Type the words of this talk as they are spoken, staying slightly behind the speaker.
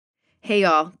Hey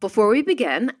y'all, before we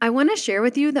begin, I want to share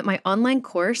with you that my online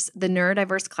course, The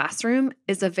Neurodiverse Classroom,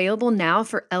 is available now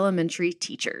for elementary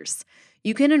teachers.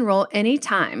 You can enroll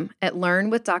anytime at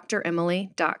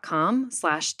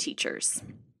learnwithdremily.com/teachers.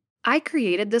 I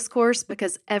created this course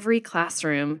because every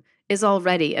classroom is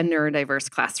already a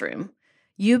neurodiverse classroom.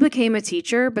 You became a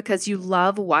teacher because you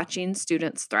love watching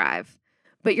students thrive,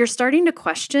 but you're starting to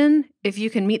question if you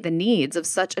can meet the needs of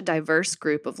such a diverse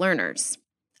group of learners.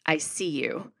 I see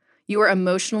you. You are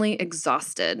emotionally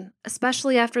exhausted,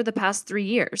 especially after the past 3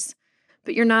 years,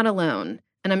 but you're not alone,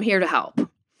 and I'm here to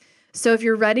help. So if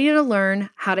you're ready to learn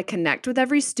how to connect with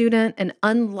every student and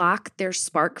unlock their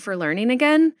spark for learning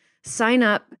again, sign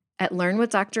up at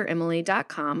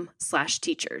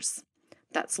learnwithdremily.com/teachers.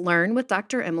 That's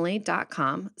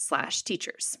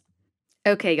learnwithdremily.com/teachers.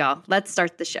 Okay, y'all, let's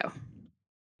start the show.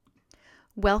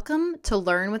 Welcome to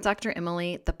Learn with Dr.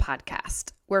 Emily, the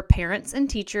podcast, where parents and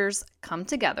teachers come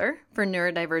together for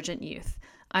neurodivergent youth.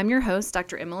 I'm your host,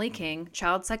 Dr. Emily King,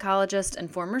 child psychologist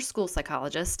and former school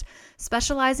psychologist,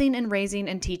 specializing in raising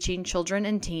and teaching children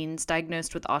and teens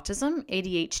diagnosed with autism,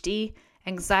 ADHD,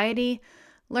 anxiety,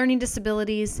 learning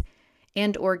disabilities,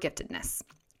 and/or giftedness.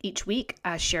 Each week,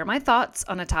 I share my thoughts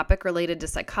on a topic related to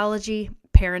psychology,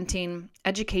 parenting,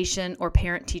 education, or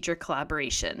parent-teacher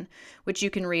collaboration, which you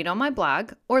can read on my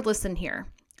blog or listen here.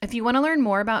 If you want to learn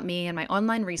more about me and my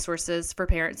online resources for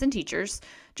parents and teachers,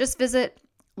 just visit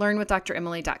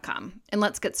learnwithdremily.com, and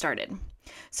let's get started.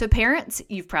 So parents,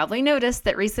 you've probably noticed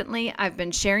that recently I've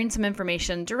been sharing some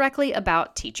information directly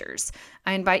about teachers.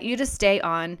 I invite you to stay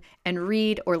on and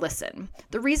read or listen.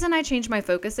 The reason I change my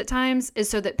focus at times is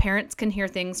so that parents can hear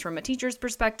things from a teacher's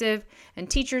perspective and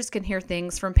teachers can hear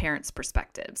things from parents'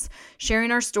 perspectives.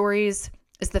 Sharing our stories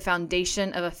is the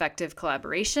foundation of effective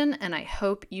collaboration, and I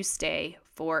hope you stay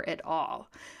for it all.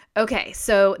 Okay,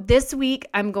 so this week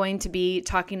I'm going to be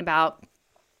talking about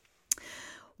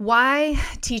why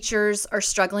teachers are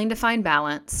struggling to find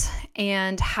balance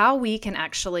and how we can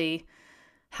actually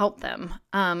help them.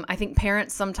 I think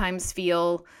parents sometimes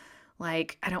feel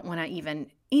like, I don't want to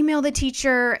even email the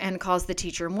teacher and cause the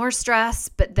teacher more stress,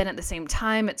 but then at the same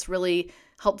time, it's really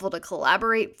helpful to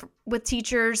collaborate with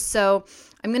teachers. So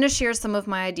I'm going to share some of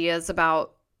my ideas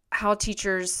about how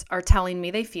teachers are telling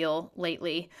me they feel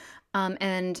lately,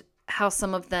 and how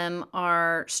some of them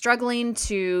are struggling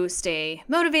to stay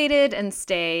motivated and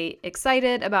stay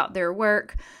excited about their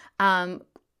work,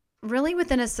 really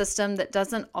within a system that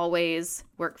doesn't always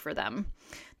work for them.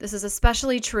 This is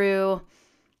especially true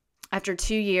after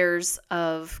 2 years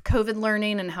of COVID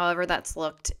learning and however that's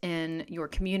looked in your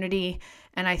community.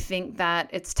 And I think that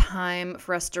it's time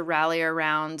for us to rally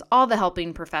around all the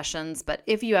helping professions, but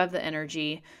if you have the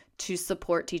energy, to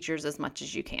support teachers as much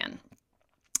as you can.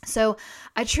 So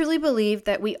I truly believe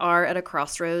that we are at a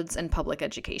crossroads in public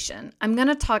education. I'm going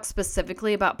to talk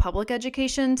specifically about public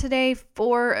education today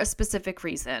for a specific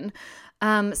reason.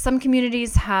 Some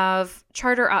communities have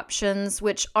charter options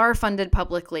which are funded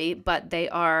publicly, but they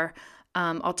are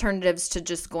alternatives to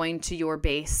just going to your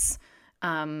base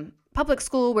public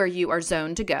school where you are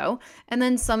zoned to go. And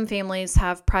then some families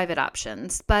have private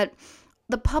options. But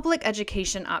the public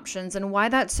education options and why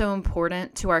that's so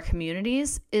important to our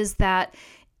communities is that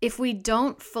if we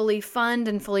don't fully fund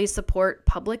and fully support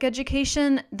public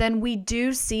education, then we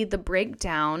do see the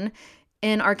breakdown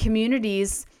in our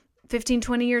communities 15,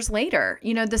 20 years later.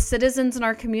 You know, the citizens in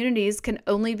our communities can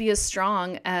only be as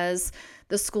strong as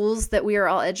the schools that we are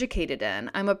all educated in.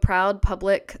 I'm a proud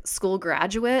public school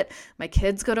graduate. My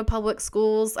kids go to public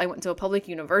schools. I went to a public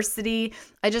university.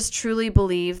 I just truly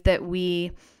believe that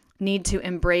we need to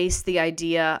embrace the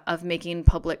idea of making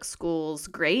public schools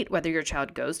great, whether your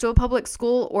child goes to a public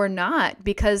school or not,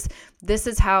 because this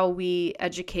is how we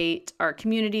educate our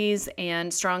communities,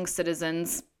 and strong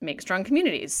citizens make strong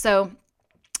communities. So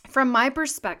from my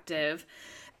perspective,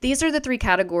 these are the 3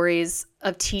 categories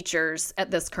of teachers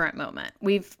at this current moment.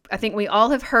 I think we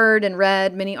all have heard and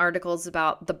read many articles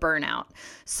about the burnout.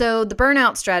 So the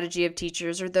burnout strategy of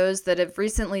teachers are those that have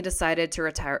recently decided to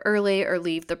retire early or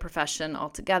leave the profession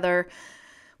altogether.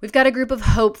 We've got a group of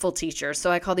hopeful teachers,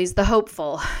 so I call these the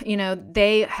hopeful. You know,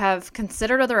 they have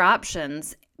considered other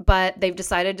options, but they've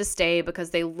decided to stay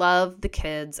because they love the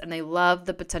kids and they love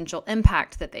the potential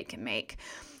impact that they can make.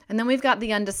 And then we've got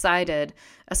the undecided,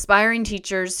 aspiring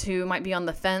teachers who might be on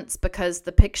the fence because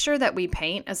the picture that we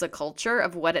paint as a culture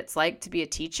of what it's like to be a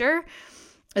teacher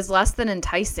is less than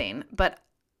enticing. But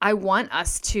I want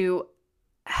us to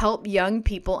help young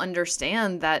people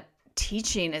understand that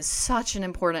teaching is such an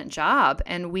important job,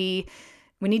 and we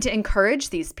need to encourage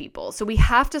these people. So we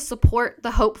have to support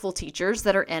the hopeful teachers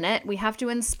that are in it. We have to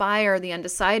inspire the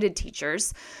undecided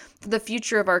teachers. for the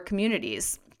future of our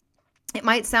communities. It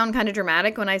might sound kind of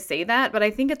dramatic when I say that, but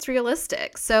I think it's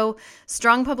realistic. So,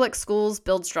 strong public schools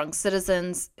build strong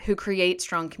citizens who create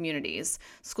strong communities.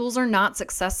 Schools are not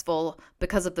successful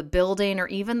because of the building or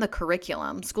even the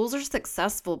curriculum. Schools are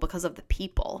successful because of the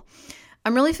people.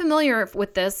 I'm really familiar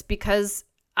with this because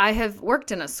I have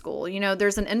worked in a school.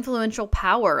 There's an influential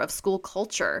power of school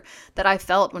culture that I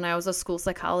felt when I was a school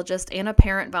psychologist and a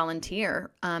parent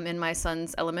volunteer in my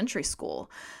son's elementary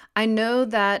school. I know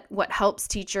that what helps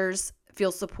teachers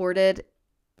feel supported,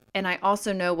 and I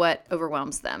also know what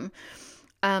overwhelms them.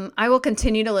 I will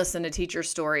continue to listen to teacher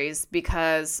stories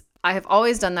because I have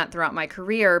always done that throughout my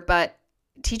career, but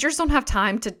teachers don't have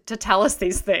time to tell us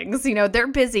these things. They're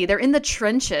busy, they're in the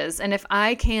trenches, and if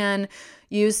I can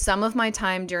use some of my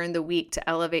time during the week to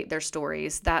elevate their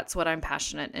stories, that's what I'm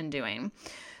passionate in doing.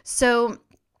 So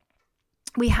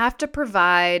we have to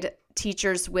provide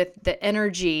teachers with the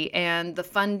energy and the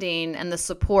funding and the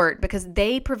support because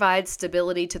they provide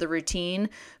stability to the routine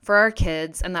for our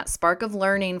kids and that spark of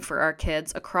learning for our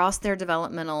kids across their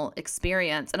developmental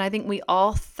experience. And I think we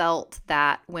all felt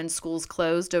that when schools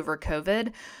closed over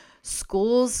COVID.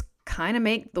 Schools kind of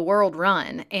make the world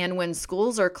run. And when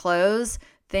schools are closed,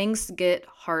 things get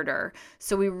harder.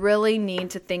 So we really need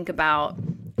to think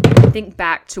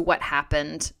back to what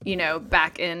happened,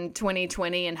 back in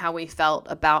 2020 and how we felt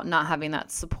about not having that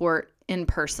support in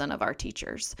person of our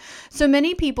teachers. So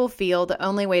many people feel the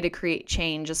only way to create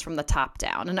change is from the top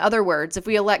down. In other words, if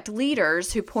we elect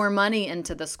leaders who pour money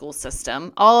into the school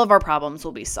system, all of our problems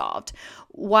will be solved.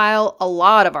 While a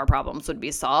lot of our problems would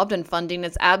be solved, and funding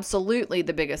is absolutely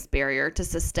the biggest barrier to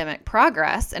systemic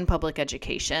progress in public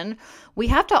education, we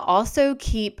have to also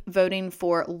keep voting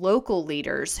for local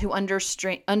leaders who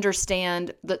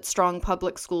understand that strong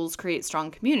public schools create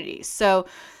strong communities. So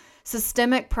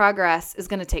systemic progress is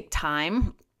going to take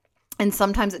time. And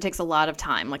sometimes it takes a lot of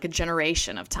time, like a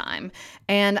generation of time.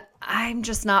 And I'm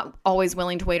just not always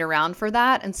willing to wait around for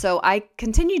that. And so I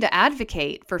continue to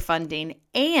advocate for funding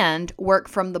and work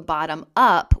from the bottom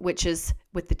up, which is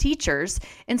with the teachers,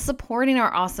 and supporting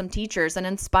our awesome teachers and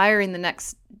inspiring the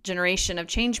next generation of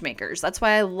change makers. That's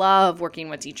why I love working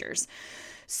with teachers.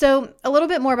 So a little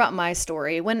bit more about my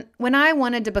story. When I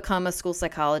wanted to become a school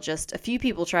psychologist, a few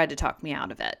people tried to talk me out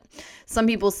of it. Some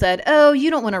people said, "Oh, you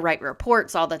don't want to write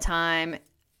reports all the time,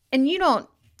 and you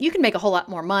can make a whole lot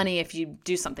more money if you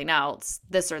do something else,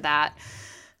 this or that."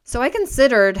 So I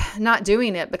considered not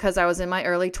doing it because I was in my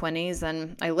early 20s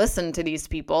and I listened to these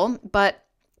people, but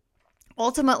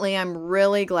ultimately I'm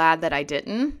really glad that I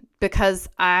didn't, because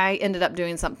I ended up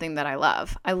doing something that I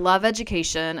love. I love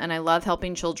education and I love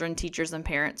helping children, teachers, and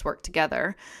parents work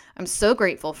together. I'm so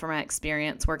grateful for my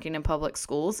experience working in public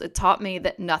schools. It taught me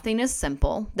that nothing is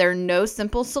simple. There are no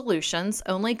simple solutions,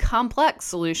 only complex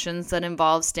solutions that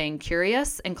involve staying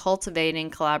curious and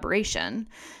cultivating collaboration.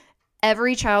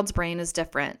 Every child's brain is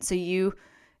different, so you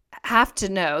have to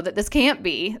know that this can't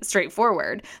be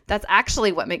straightforward. That's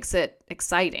actually what makes it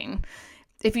exciting.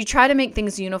 If you try to make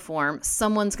things uniform,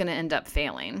 someone's going to end up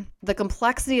failing. The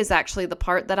complexity is actually the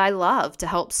part that I love to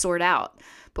help sort out.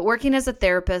 But working as a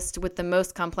therapist with the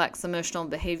most complex emotional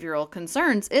and behavioral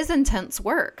concerns is intense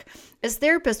work. As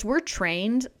therapists, we're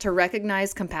trained to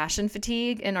recognize compassion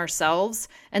fatigue in ourselves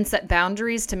and set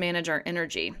boundaries to manage our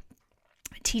energy.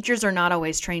 Teachers are not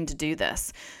always trained to do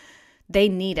this. They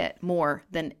need it more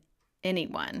than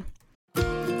anyone.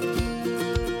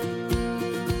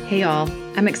 Hey y'all,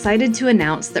 I'm excited to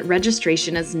announce that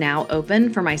registration is now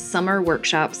open for my summer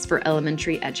workshops for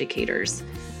elementary educators.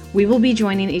 We will be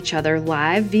joining each other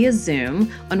live via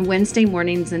Zoom on Wednesday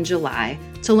mornings in July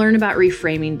to learn about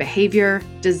reframing behavior,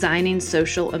 designing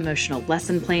social emotional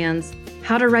lesson plans,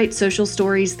 how to write social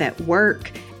stories that work,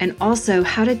 and also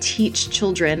how to teach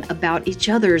children about each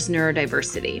other's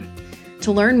neurodiversity.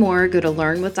 To learn more, go to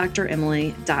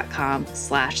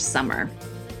learnwithdremily.com/summer.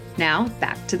 Now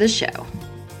back to the show.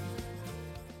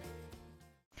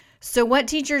 So what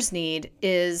teachers need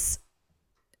is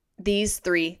these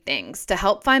three things to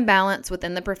help find balance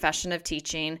within the profession of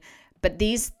teaching. But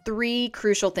these three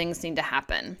crucial things need to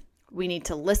happen. We need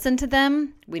to listen to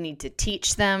them, we need to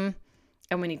teach them,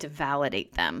 and we need to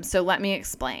validate them. So let me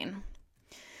explain.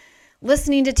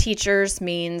 Listening to teachers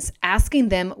means asking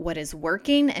them what is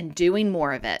working and doing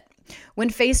more of it. When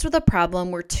faced with a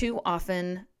problem, we're too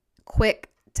often quick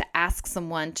to ask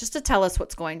someone just to tell us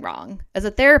what's going wrong. As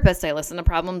a therapist, I listen to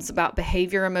problems about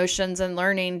behavior, emotions, and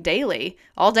learning daily,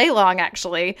 all day long,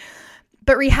 actually.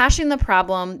 But rehashing the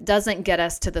problem doesn't get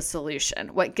us to the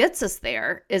solution. What gets us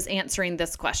there is answering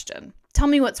this question. Tell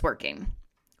me what's working.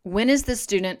 When is this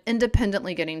student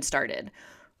independently getting started?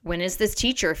 When is this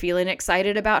teacher feeling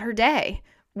excited about her day?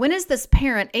 When is this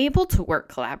parent able to work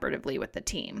collaboratively with the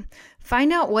team?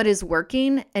 Find out what is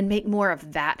working and make more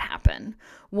of that happen.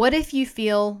 What if you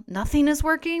feel nothing is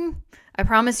working? I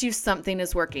promise you something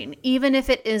is working, even if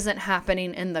it isn't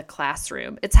happening in the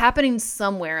classroom. It's happening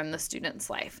somewhere in the student's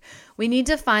life. We need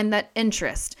to find that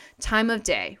interest, time of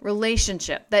day,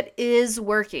 relationship that is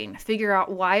working, figure out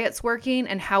why it's working,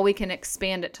 and how we can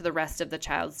expand it to the rest of the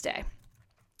child's day.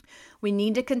 We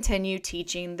need to continue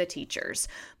teaching the teachers.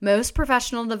 Most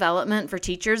professional development for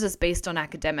teachers is based on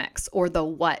academics, or the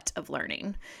what of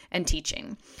learning and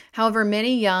teaching. However,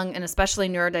 many young and especially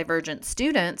neurodivergent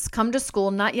students come to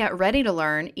school not yet ready to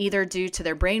learn, either due to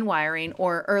their brain wiring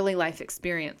or early life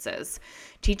experiences.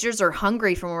 Teachers are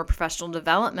hungry for more professional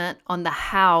development on the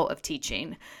how of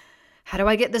teaching. How do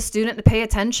I get the student to pay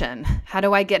attention? How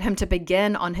do I get him to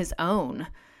begin on his own?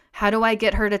 How do I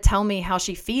get her to tell me how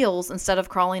she feels instead of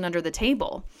crawling under the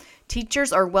table?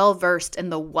 Teachers are well versed in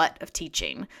the what of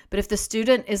teaching, but if the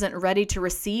student isn't ready to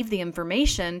receive the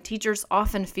information, teachers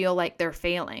often feel like they're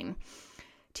failing.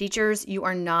 Teachers, you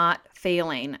are not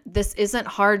failing. This isn't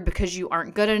hard because you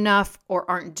aren't good enough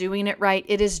or aren't doing it right.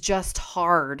 It is just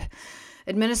hard.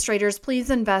 Administrators,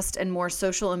 please invest in more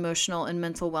social, emotional, and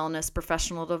mental wellness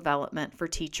professional development for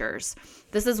teachers.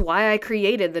 This is why I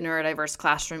created the Neurodiverse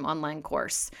Classroom online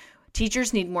course.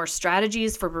 Teachers need more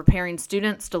strategies for preparing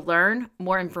students to learn,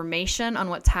 more information on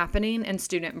what's happening in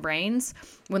student brains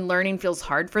when learning feels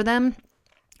hard for them,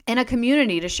 and a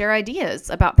community to share ideas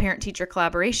about parent-teacher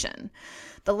collaboration.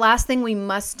 The last thing we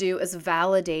must do is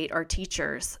validate our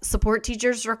teachers. Support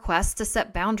teachers' requests to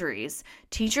set boundaries.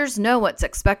 Teachers know what's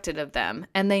expected of them,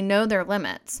 and they know their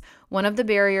limits. One of the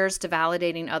barriers to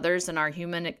validating others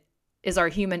is our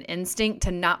human instinct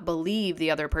to not believe the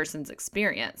other person's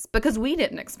experience, because we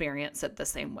didn't experience it the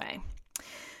same way.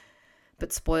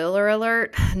 But spoiler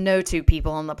alert, no two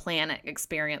people on the planet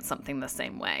experience something the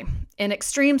same way. In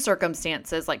extreme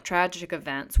circumstances like tragic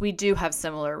events, we do have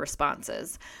similar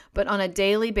responses. But on a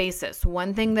daily basis,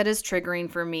 one thing that is triggering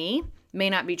for me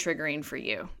may not be triggering for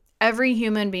you. Every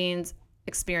human being's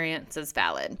experience is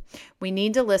valid. We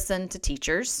need to listen to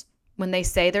teachers when they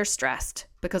say they're stressed,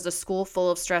 because a school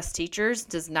full of stressed teachers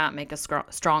does not make a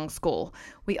strong school.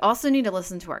 We also need to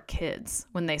listen to our kids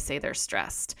when they say they're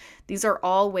stressed. These are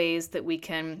all ways that we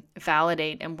can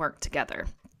validate and work together.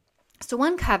 So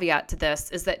one caveat to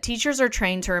this is that teachers are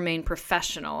trained to remain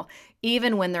professional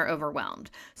even when they're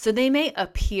overwhelmed. So they may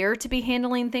appear to be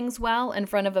handling things well in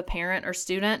front of a parent or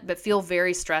student, but feel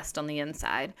very stressed on the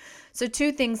inside. So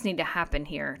two things need to happen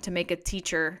here to make a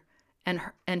teacher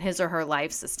and his or her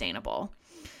life sustainable,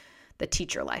 the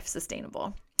teacher life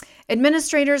sustainable.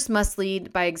 Administrators must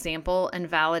lead by example and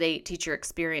validate teacher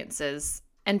experiences,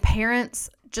 and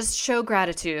parents just show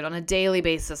gratitude on a daily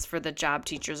basis for the job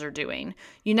teachers are doing.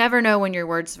 You never know when your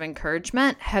words of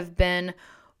encouragement have been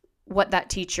what that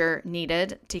teacher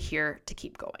needed to hear to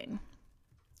keep going.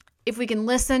 If we can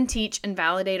listen, teach, and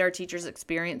validate our teachers'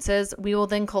 experiences, we will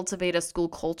then cultivate a school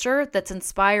culture that's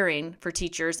inspiring for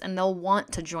teachers and they'll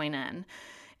want to join in.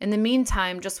 In the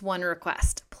meantime, just one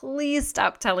request. Please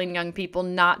stop telling young people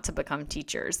not to become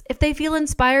teachers. If they feel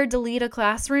inspired to lead a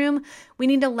classroom, we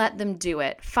need to let them do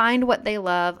it. Find what they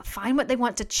love, find what they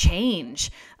want to change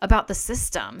about the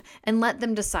system, and let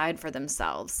them decide for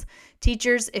themselves.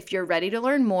 Teachers, if you're ready to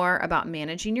learn more about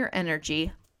managing your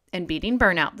energy and beating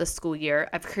burnout this school year,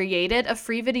 I've created a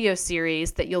free video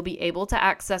series that you'll be able to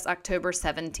access October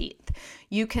 17th.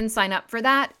 You can sign up for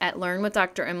that at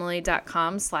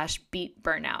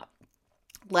learnwithdremily.com/beatburnout.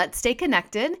 Let's stay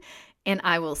connected, and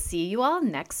I will see you all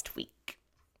next week.